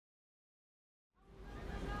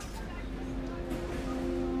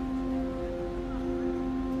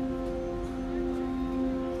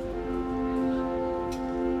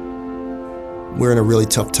We're in a really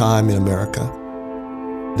tough time in America.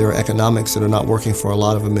 There are economics that are not working for a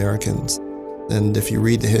lot of Americans. And if you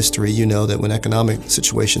read the history, you know that when economic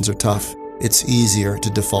situations are tough, it's easier to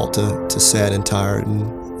default to sad and tired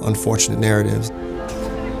and unfortunate narratives.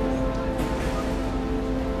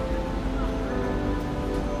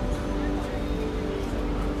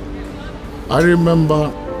 I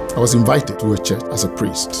remember I was invited to a church as a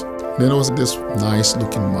priest. Then there was this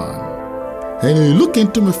nice-looking man. And he looked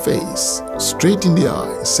into my face, straight in the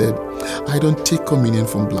eye, and said, "I don't take communion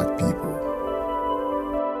from black people."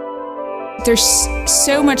 There's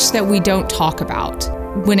so much that we don't talk about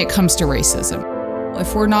when it comes to racism.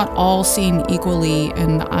 If we're not all seen equally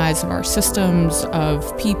in the eyes of our systems,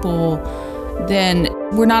 of people, then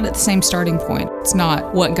we're not at the same starting point. It's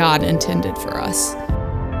not what God intended for us.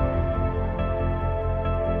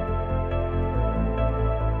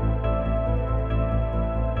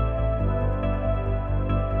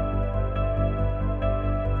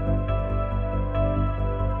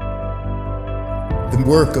 The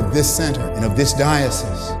work of this center and of this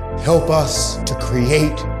diocese help us to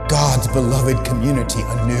create God's beloved community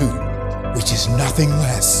anew, which is nothing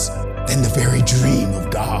less than the very dream of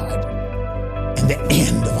God and the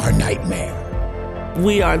end of our nightmare.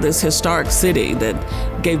 We are this historic city that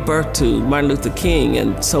gave birth to Martin Luther King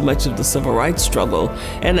and so much of the civil rights struggle.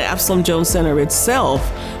 And the Absalom Jones Center itself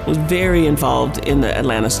was very involved in the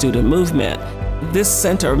Atlanta student movement. This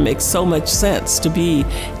center makes so much sense to be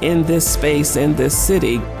in this space, in this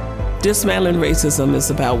city. Dismantling racism is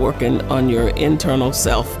about working on your internal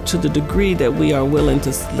self to the degree that we are willing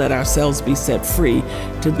to let ourselves be set free,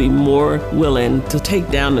 to be more willing to take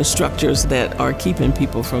down the structures that are keeping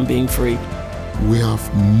people from being free. We have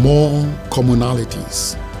more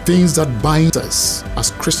commonalities, things that bind us as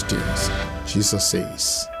Christians. Jesus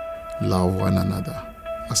says, "Love one another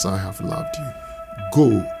as I have loved you."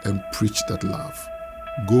 Go and preach that love.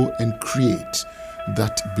 Go and create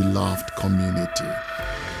that beloved community.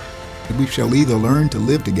 We shall either learn to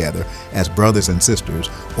live together as brothers and sisters,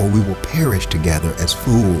 or we will perish together as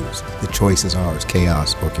fools. The choice is ours,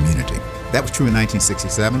 chaos or community. That was true in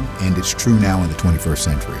 1967, and it's true now in the 21st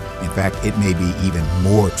century. In fact, it may be even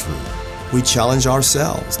more true. We challenge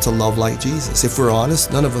ourselves to love like Jesus. If we're honest,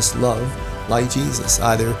 none of us love like Jesus,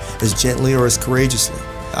 either as gently or as courageously.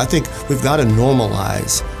 I think we've got to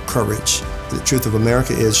normalize courage. The truth of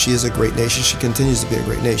America is she is a great nation. She continues to be a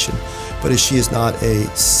great nation, but she is not a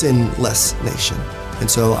sinless nation. And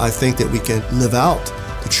so I think that we can live out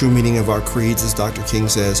the true meaning of our creeds, as Dr. King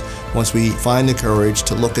says, once we find the courage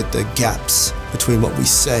to look at the gaps between what we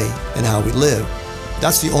say and how we live.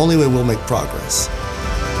 That's the only way we'll make progress.